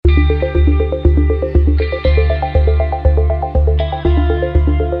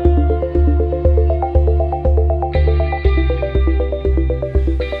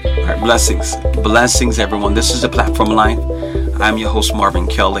Blessings, everyone. This is the Platform Life. I'm your host, Marvin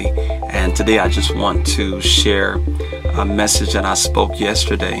Kelly, and today I just want to share a message that I spoke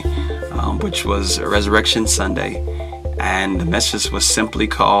yesterday, which was Resurrection Sunday, and the message was simply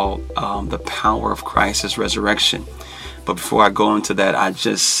called The Power of Christ's Resurrection. But before I go into that, I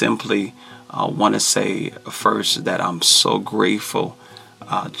just simply want to say first that I'm so grateful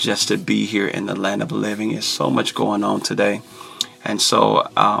just to be here in the land of the living. There's so much going on today. And so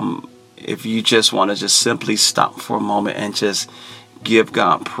if you just want to just simply stop for a moment and just give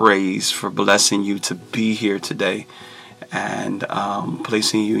God praise for blessing you to be here today and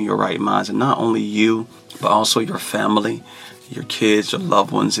placing you in your right minds. And not only you, but also your family, your kids, your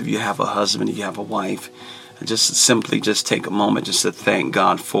loved ones. If you have a husband, if you have a wife, and just simply just take a moment just to thank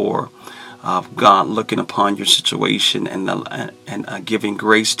God for God looking upon your situation and giving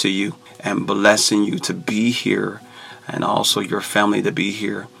grace to you and blessing you to be here, and also your family to be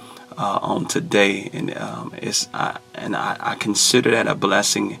here on today. And I consider that a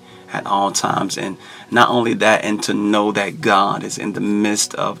blessing at all times. And not only that, and to know that God is in the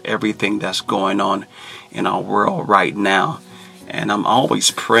midst of everything that's going on in our world right now. And I'm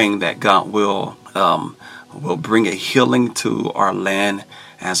always praying that God will bring a healing to our land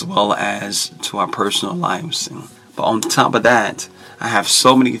as well as to our personal lives. But on top of that, I have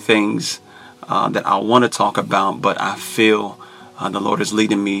so many things that I want to talk about, but I feel the Lord is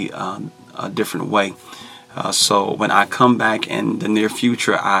leading me a different way. So when I come back in the near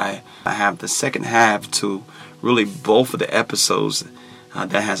future, I have the second half to really both of the episodes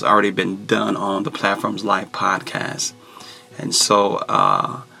that has already been done on the Platforms Live podcast. And so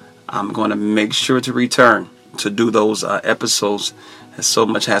I'm going to make sure to return to do those episodes. So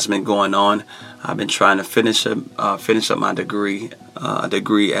much has been going on. I've been trying to finish up my degree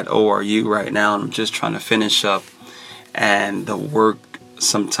at ORU right now. I'm just trying to finish up, and the work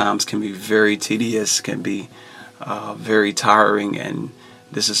sometimes can be very tedious, can be very tiring. And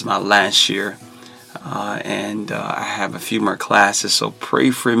this is my last year, and I have a few more classes. So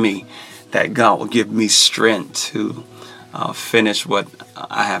pray for me that God will give me strength to finish what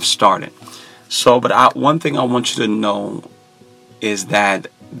I have started. So, but one thing I want you to know is that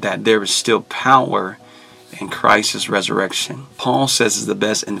there is still power in Christ's resurrection. Paul says is the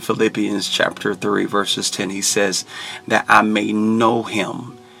best in Philippians chapter 3 verses 10. He says that I may know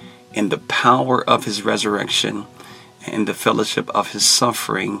him in the power of his resurrection and the fellowship of his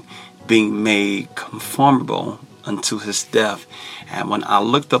suffering, being made conformable unto his death. And when I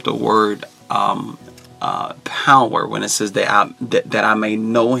looked up the word power, when it says that I may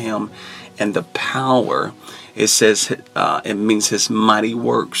know him and the power, it says it means his mighty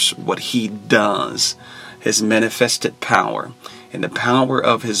works, what he does, his manifested power, and the power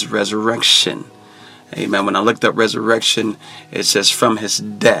of his resurrection. Amen. When I looked up resurrection, it says from his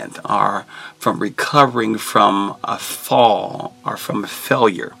death, or from recovering from a fall, or from a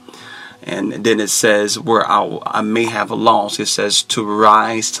failure. And then it says where I may have lost, it says to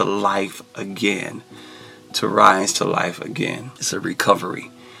rise to life again. To rise to life again. It's a recovery.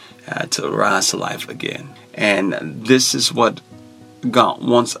 To rise to life again. And this is what God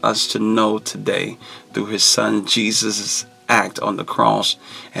wants us to know today through his son Jesus' act on the cross,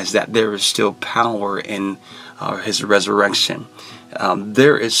 is that there is still power in his resurrection.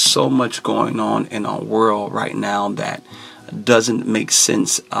 There is so much going on in our world right now that doesn't make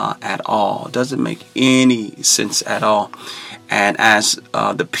sense at all. Doesn't make any sense at all. And as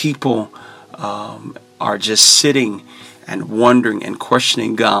the people are just sitting and wondering and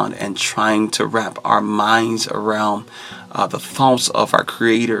questioning God and trying to wrap our minds around the thoughts of our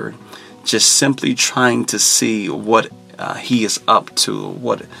Creator, just simply trying to see what he is up to,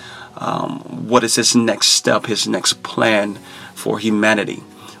 what is his next step, his next plan for humanity,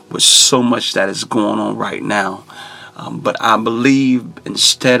 with so much that is going on right now. But I believe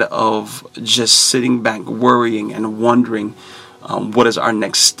instead of just sitting back worrying and wondering what is our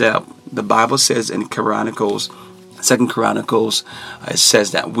next step, the Bible says in Second Chronicles, it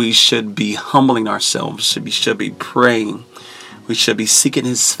says that we should be humbling ourselves, we should be praying, we should be seeking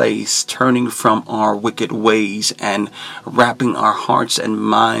his face, turning from our wicked ways and wrapping our hearts and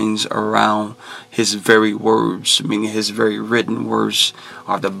minds around his very words, meaning his very written words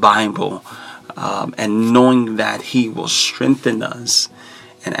are the Bible, and knowing that he will strengthen us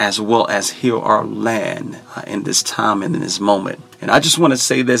and as well as heal our land in this time and in this moment. And I just want to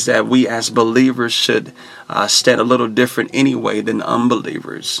say this, that we as believers should stand a little different anyway than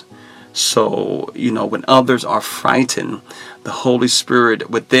unbelievers. So, when others are frightened, the Holy Spirit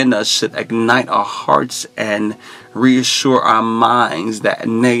within us should ignite our hearts and reassure our minds that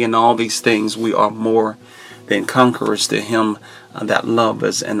nay, in all these things we are more than conquerors to him that love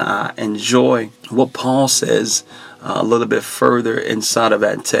us. And I enjoy what Paul says a little bit further inside of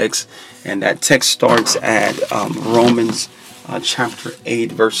that text. And that text starts at Romans chapter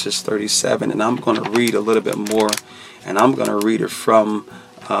 8, verses 37. And I'm going to read a little bit more. And I'm going to read it from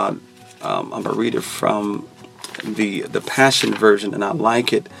the Passion version. And I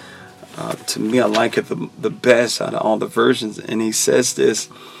like it. To me, I like it the best out of all the versions. And he says this.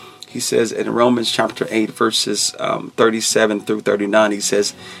 He says in Romans chapter 8, verses 37 through 39, he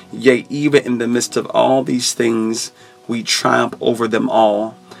says, "Yea, even in the midst of all these things, we triumph over them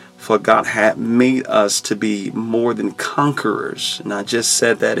all. For God hath made us to be more than conquerors." And I just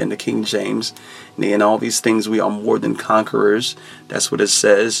said that in the King James. In all these things, we are more than conquerors. That's what it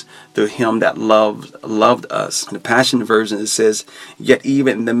says. Through him that loved us. In the Passion version, it says, "Yet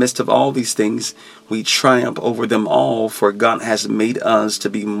even in the midst of all these things, we triumph over them all. For God has made us to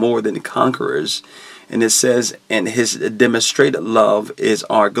be more than conquerors." And it says, "And his demonstrated love is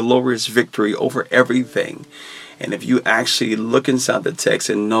our glorious victory over everything." And if you actually look inside the text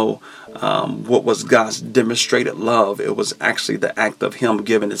and know what was God's demonstrated love, it was actually the act of him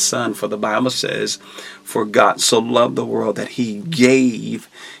giving his son. For the Bible says, "For God so loved the world that he gave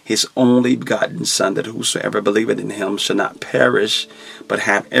his only begotten son, that whosoever believeth in him shall not perish, but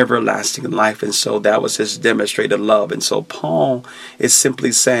have everlasting life." And so that was his demonstrated love. And so Paul is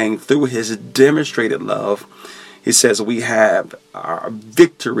simply saying, through his demonstrated love, he says we have our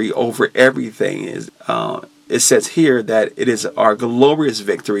victory over everything. It says here that it is our glorious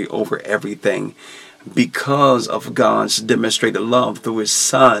victory over everything because of God's demonstrated love through his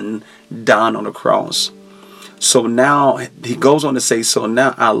son dying on the cross. So now he goes on to say, "So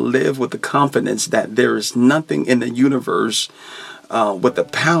now I live with the confidence that there is nothing in the universe with the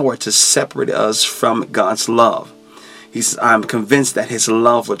power to separate us from God's love." He says, "I'm convinced that his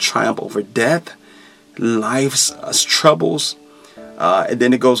love will triumph over death, life's troubles." And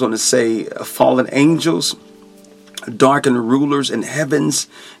then it goes on to say, "Fallen angels, darkened rulers in heavens,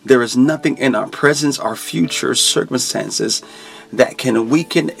 there is nothing in our presence or future circumstances that can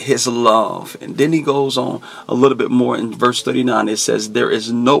weaken his love." And then he goes on a little bit more in verse 39. It says, "There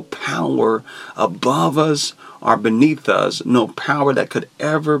is no power above us or beneath us, no power that could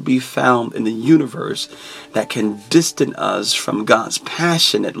ever be found in the universe that can distance us from God's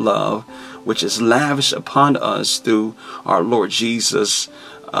passionate love, which is lavished upon us through our Lord Jesus,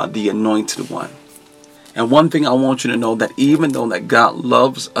 the Anointed One." And one thing I want you to know, that even though that God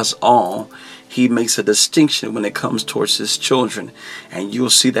loves us all, he makes a distinction when it comes towards his children. And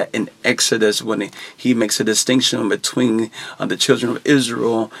you'll see that in Exodus when he makes a distinction between the children of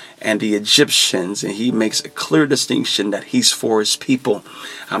Israel and the Egyptians. And he makes a clear distinction that he's for his people.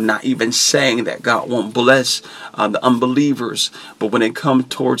 I'm not even saying that God won't bless the unbelievers, but when it comes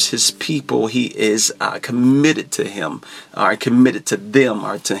towards his people, he is committed to him, or committed to them,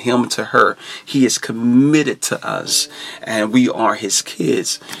 or to him, to her. He is committed to us, and we are his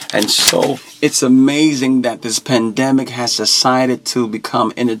kids. And so it's amazing that this pandemic has decided to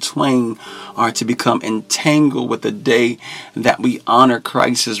become intertwined, or to become entangled with the day that we honor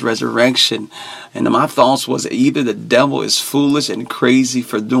Christ's resurrection. And my thoughts was either the devil is foolish and crazy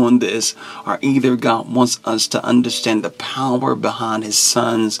for doing this, or either God wants us to understand the power behind his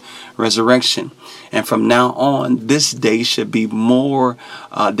son's resurrection. And from now on, this day should be more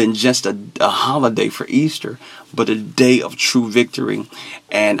than just a holiday for Easter, but a day of true victory.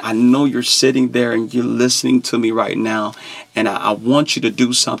 And I know you're sitting there and you're listening to me right now, and I want you to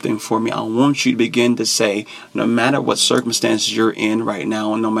do something for me. I want you to begin to say, no matter what circumstances you're in right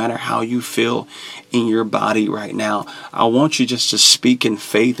now, and no matter how you feel in your body right now, I want you just to speak in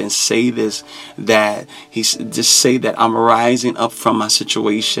faith and say this, that just say that I'm rising up from my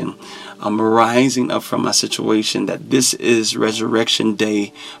situation. I'm rising up from my situation, that this is resurrection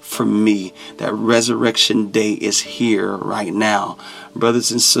day for me, that resurrection day is here right now.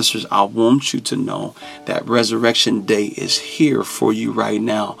 Brothers and sisters, I want you to know that resurrection day is here for you right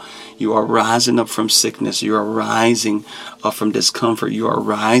now. You are rising up from sickness. You are rising up from discomfort. You are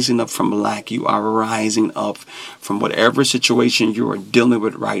rising up from lack. You are rising up from whatever situation you are dealing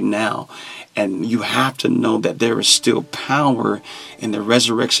with right now. And you have to know that there is still power in the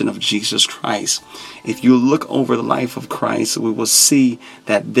resurrection of Jesus Christ. If you look over the life of Christ, we will see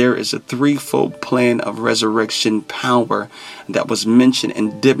that there is a threefold plan of resurrection power that was mentioned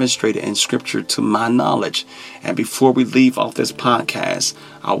and demonstrated in Scripture to my knowledge. And before we leave off this podcast,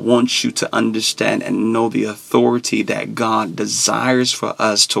 I want you to understand and know the authority that God desires for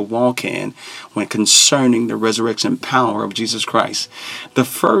us to walk in when concerning the resurrection power of Jesus Christ. The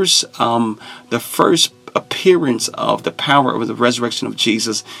first appearance of the power of the resurrection of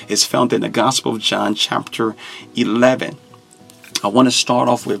Jesus is found in the Gospel of John chapter 11. I want to start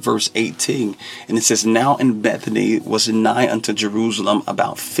off with verse 18, and it says, "Now in Bethany was nigh unto Jerusalem,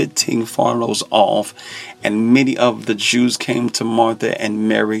 about 15 furlongs off, and many of the Jews came to Martha and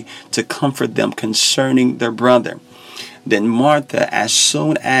Mary to comfort them concerning their brother. Then Martha, as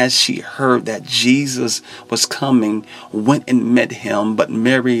soon as she heard that Jesus was coming, went and met him, but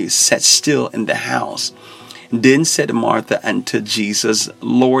Mary sat still in the house. Then said Martha unto Jesus,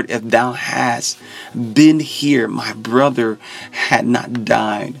 Lord, if thou hadst been here, my brother had not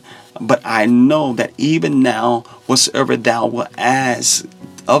died. But I know that even now, whatsoever thou wilt ask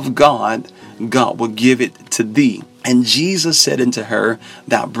of God, God will give it to thee. And Jesus said unto her,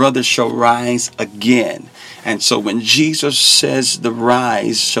 thy brother shall rise again." And so when Jesus says the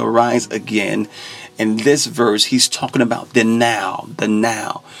rise shall rise again, in this verse, he's talking about the now, the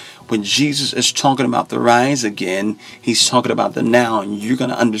now. When Jesus is talking about the rise again, he's talking about the now. And you're going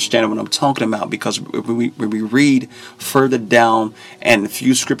to understand what I'm talking about, because when we read further down and a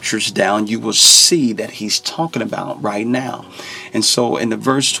few scriptures down, you will see that he's talking about right now. And so in the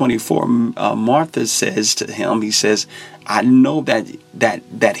verse 24, Martha says to him, he says, I know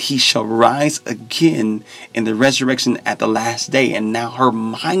that he shall rise again in the resurrection at the last day. And now her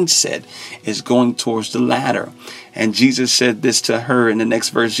mindset is going towards the latter. And Jesus said this to her in the next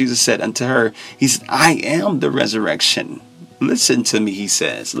verse. Jesus said unto her, he said, I am the resurrection. Listen to me, he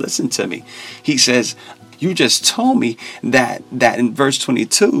says. Listen to me. He says, you just told me that in verse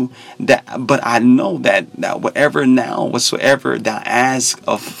 22, but I know that whatsoever thou ask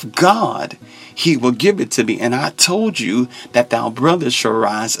of God, he will give it to me. And I told you that thy brother shall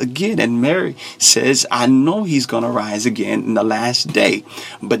rise again. And Mary says, I know he's going to rise again in the last day.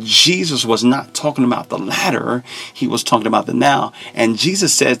 But Jesus was not talking about the latter. He was talking about the now. And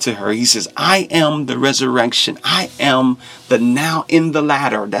Jesus said to her, he says, I am the resurrection. I am the now in the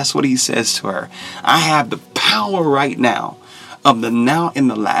latter. That's what he says to her. I have the power right now of the now in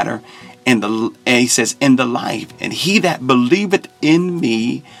the latter. And he says, in the life. And he that believeth in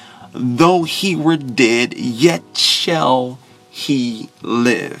me, though he were dead, yet shall he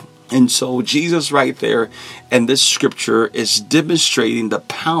live. And so Jesus right there in this scripture is demonstrating the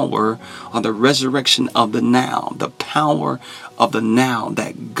power of the resurrection of the now, the power of the now,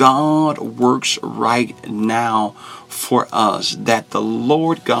 that God works right now for us, that the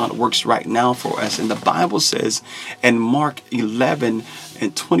Lord God works right now for us. And the Bible says in Mark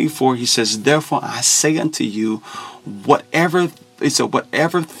 11:24, he says, therefore I say unto you, whatever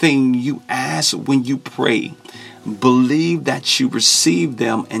thing you ask when you pray, believe that you receive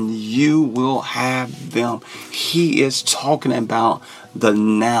them and you will have them. He is talking about the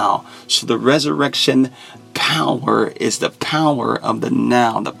now. So the resurrection power is the power of the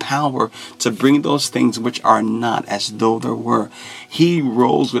now, the power to bring those things which are not as though there were. He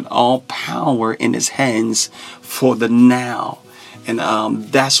rose with all power in his hands for the now. And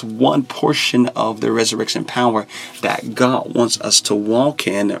that's one portion of the resurrection power that God wants us to walk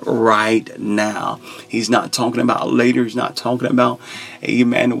in right now. He's not talking about later. He's not talking about,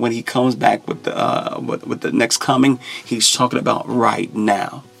 amen, when he comes back with the next coming. He's talking about right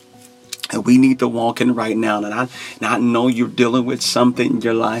now. And we need to walk in right now. And I know you're dealing with something in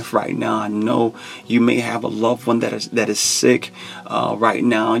your life right now. I know you may have a loved one that is sick right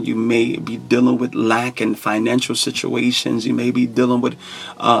now. You may be dealing with lack in financial situations. You may be dealing with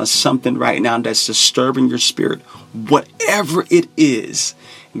something right now that's disturbing your spirit. Whatever it is,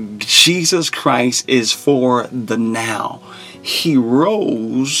 Jesus Christ is for the now. He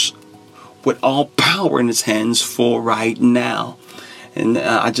rose with all power in his hands for right now. And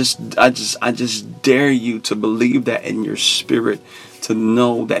I just dare you to believe that in your spirit, to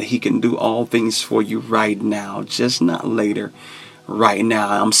know that he can do all things for you right now, just not later, right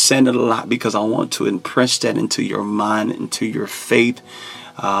now. I'm saying it a lot because I want to impress that into your mind, into your faith,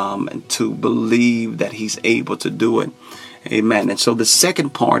 and to believe that he's able to do it. Amen. And so the second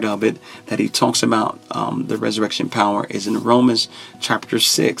part of it that he talks about, the resurrection power, is in Romans chapter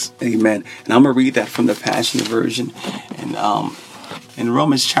 6. Amen. And I'm going to read that from the Passion Version. And in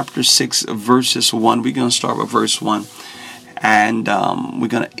Romans chapter 6, verses 1, we're going to start with verse 1. And we're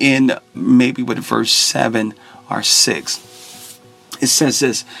going to end maybe with verse 7 or 6. It says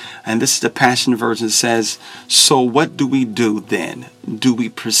this, and this is the Passion Version. It says, so what do we do then? Do we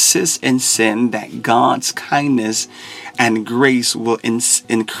persist in sin that God's kindness and grace will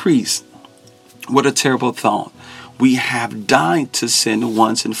increase? What a terrible thought. We have died to sin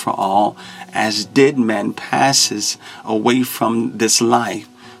once and for all, as dead man passes away from this life.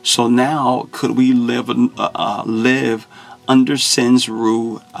 So now could we live under sin's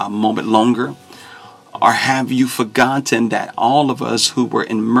rule a moment longer? Or have you forgotten that all of us who were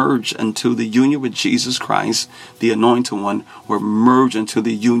immersed into the union with Jesus Christ, the Anointed One, were merged into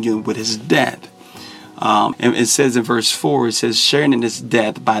the union with his death? And it says in verse 4, it says, sharing in his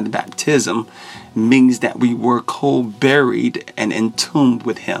death by the baptism means that we were co-buried and entombed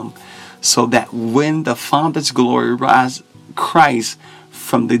with him, so that when the Father's glory raised Christ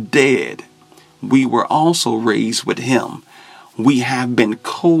from the dead, we were also raised with him. We have been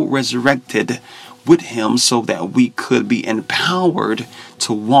co-resurrected with him so that we could be empowered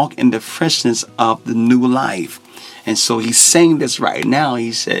to walk in the freshness of the new life. And so he's saying this right now.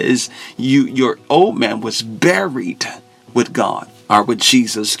 He says, your old man was buried with God, or with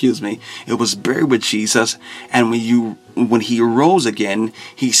Jesus, excuse me. It was buried with Jesus. And when he rose again,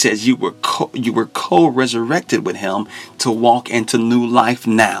 he says you were co-resurrected with him to walk into new life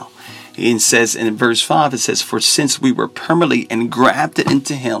now. It says in verse 5, it says, for since we were permanently engrafted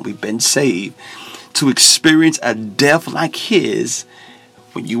into him, we've been saved to experience a death like his.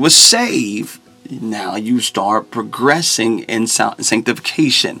 When you were saved, now you start progressing in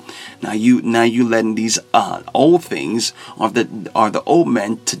sanctification. Now you letting these old things or the old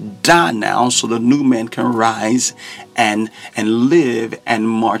man to die now, so the new man can rise and live and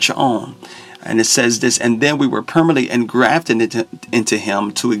march on. And it says this, and then we were permanently engrafted into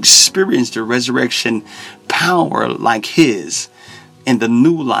him to experience the resurrection power like his in the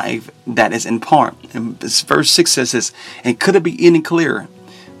new life that is in part. And this verse 6 says this, and could it be any clearer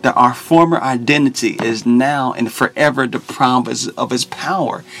that our former identity is now and forever deprived of his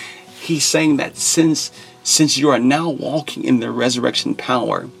power? He's saying that since you are now walking in the resurrection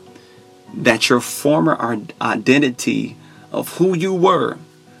power, that your former identity of who you were,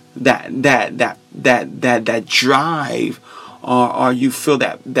 that drive, or you feel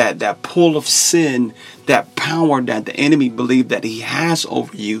that pull of sin, that power that the enemy believed that he has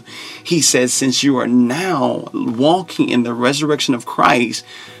over you. He says, since you are now walking in the resurrection of Christ,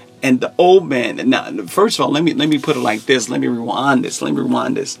 and the old man. Now, first of all, let me put it like this. Let me rewind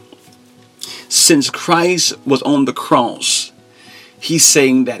this. Since Christ was on the cross, he's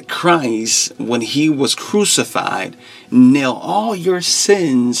saying that Christ, when he was crucified, nailed all your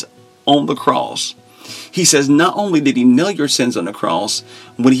sins on the cross. He says not only did he nail your sins on the cross,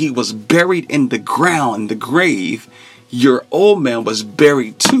 when he was buried in the ground, the grave, your old man was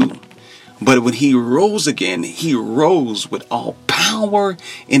buried too. But when he rose again, he rose with all power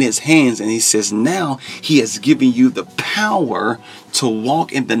in his hands. And he says now he has given you the power to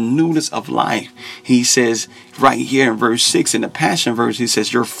walk in the newness of life. He says right here in verse 6 in the Passion verse, he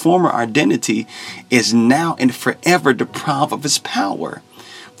says your former identity is now and forever deprived of his power.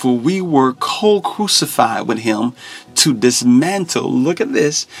 For we were co-crucified with him to dismantle, look at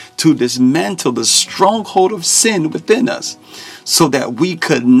this, to dismantle the stronghold of sin within us, so that we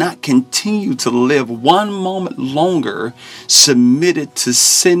could not continue to live one moment longer submitted to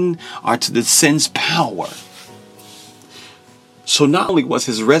sin or to the sin's power. So not only was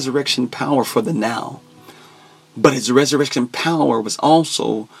his resurrection power for the now, but his resurrection power was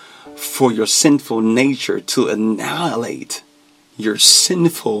also for your sinful nature, to annihilate your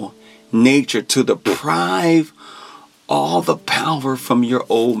sinful nature, to deprive all the power from your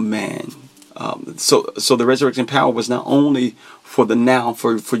old man. So the resurrection power was not only for the now,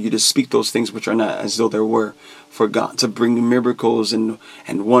 for you to speak those things which are not as though there were, for God to bring miracles and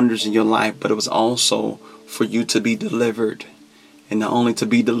wonders in your life, but it was also for you to be delivered. And not only to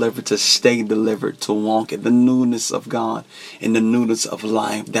be delivered, to stay delivered, to walk in the newness of God, in the newness of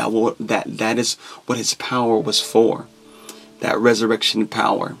life. That is what his power was for. That resurrection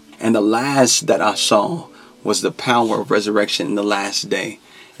power. And the last that I saw was the power of resurrection in the last day.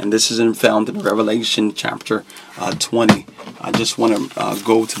 And this is found in Revelation chapter 20. I just want to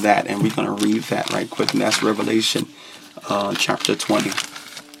go to that, and we're going to read that right quick. And that's Revelation chapter 20.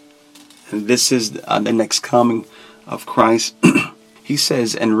 And this is the next coming of Christ. He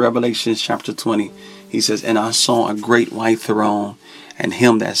says in Revelation chapter 20, he says, and I saw a great white throne, and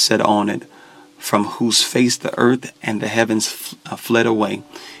him that sat on it, from whose face the earth and the heavens fled away,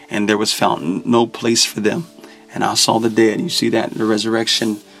 and there was found no place for them. And I saw the dead. You see that in the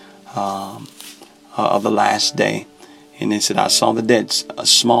resurrection of the last day. And it said, I saw the dead,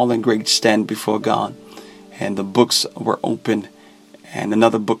 small and great, stand before God. And the books were opened, and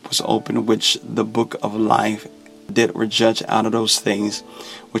another book was opened, which the book of life. Dead were judged out of those things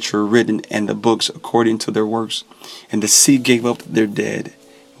which were written in the books according to their works. And the sea gave up their dead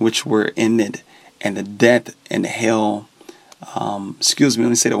which were in it, and the death and hell, let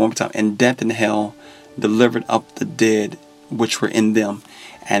me say that one more time. And death and hell delivered up the dead which were in them,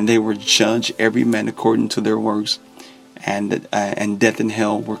 and they were judged every man according to their works. and death and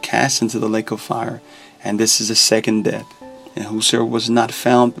hell were cast into the lake of fire. And this is the second death. And whosoever was not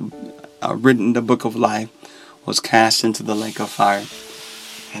found written in the book of life was cast into the lake of fire.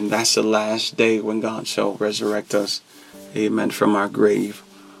 And that's the last day when God shall resurrect us, amen, from our grave,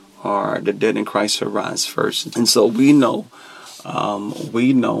 or the dead in Christ shall rise first. And so we know,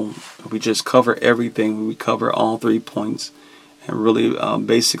 we just cover everything. We cover all 3 points. And really,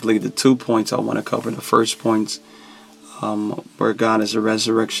 basically, the 2 points I want to cover. The first points, where God is a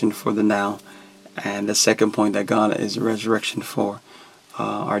resurrection for the now. And the second point, that God is a resurrection for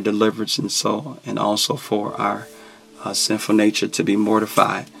our deliverance and soul, and also for our sinful nature to be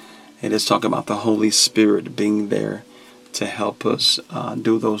mortified. It is talking about the Holy Spirit being there to help us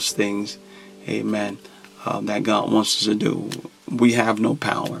do those things, amen, that God wants us to do. We have no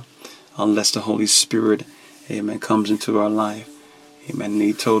power unless the Holy Spirit, amen, comes into our life. Amen. And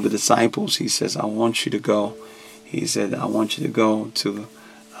he told the disciples, he says, I want you to go. He said, I want you to go to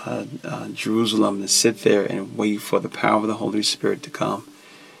Jerusalem and sit there and wait for the power of the Holy Spirit to come.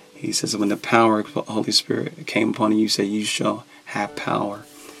 He says, when the power of the Holy Spirit came upon you, said, you shall have power,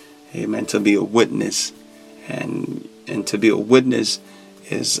 amen, to be a witness. And to be a witness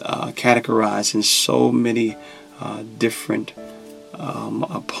is categorized in so many different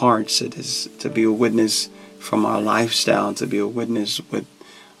parts. It is to be a witness from our lifestyle, to be a witness with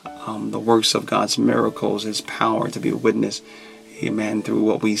the works of God's miracles, His power, to be a witness, amen, through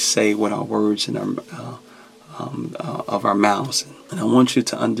what we say with our words and our of our mouths. And I want you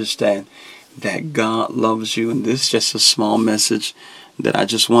to understand that God loves you. And this is just a small message that I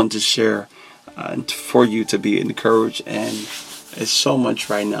just want to share for you to be encouraged. And it's so much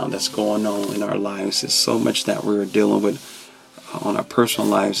right now that's going on in our lives. It's so much that we're dealing with on our personal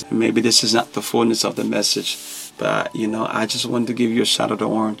lives. Maybe this is not the fullness of the message, but I just wanted to give you a shot of the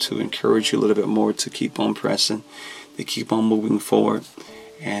arm to encourage you a little bit more to keep on pressing, to keep on moving forward.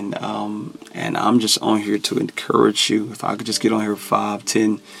 And I'm just on here to encourage you. If I could just get on here 5,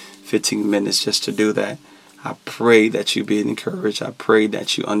 10, 15 minutes just to do that, I pray that you be encouraged. I pray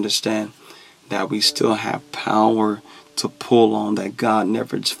that you understand that we still have power to pull on, that God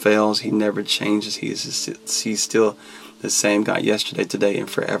never fails. He never changes. He's still the same God yesterday, today, and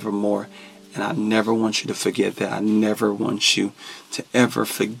forevermore. And I never want you to forget that. I never want you to ever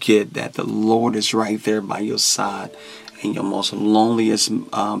forget that the Lord is right there by your side in your most loneliest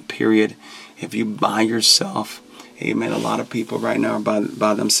period. If you by yourself, amen. A lot of people right now are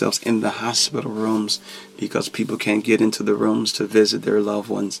by themselves in the hospital rooms because people can't get into the rooms to visit their loved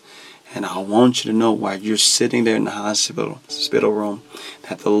ones. And I want you to know, while you're sitting there in the hospital room,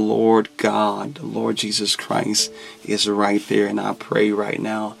 that the Lord God, the Lord Jesus Christ is right there. And I pray right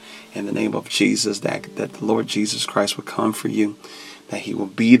now in the name of Jesus that the Lord Jesus Christ will come for you, that He will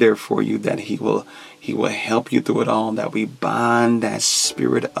be there for you, that He will help you through it all, that we bind that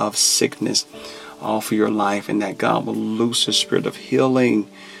spirit of sickness off of your life, and that God will loose the spirit of healing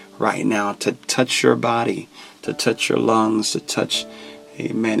right now to touch your body, to touch your lungs, to touch,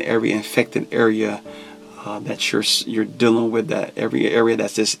 amen, every infected area that you're dealing with, that every area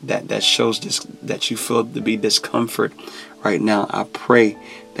that shows that you feel to be discomfort right now. I pray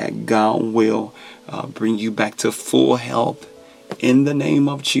that God will bring you back to full health in the name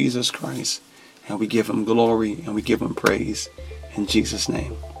of Jesus Christ. And we give Him glory and we give Him praise in Jesus'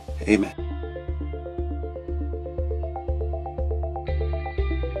 name. Amen.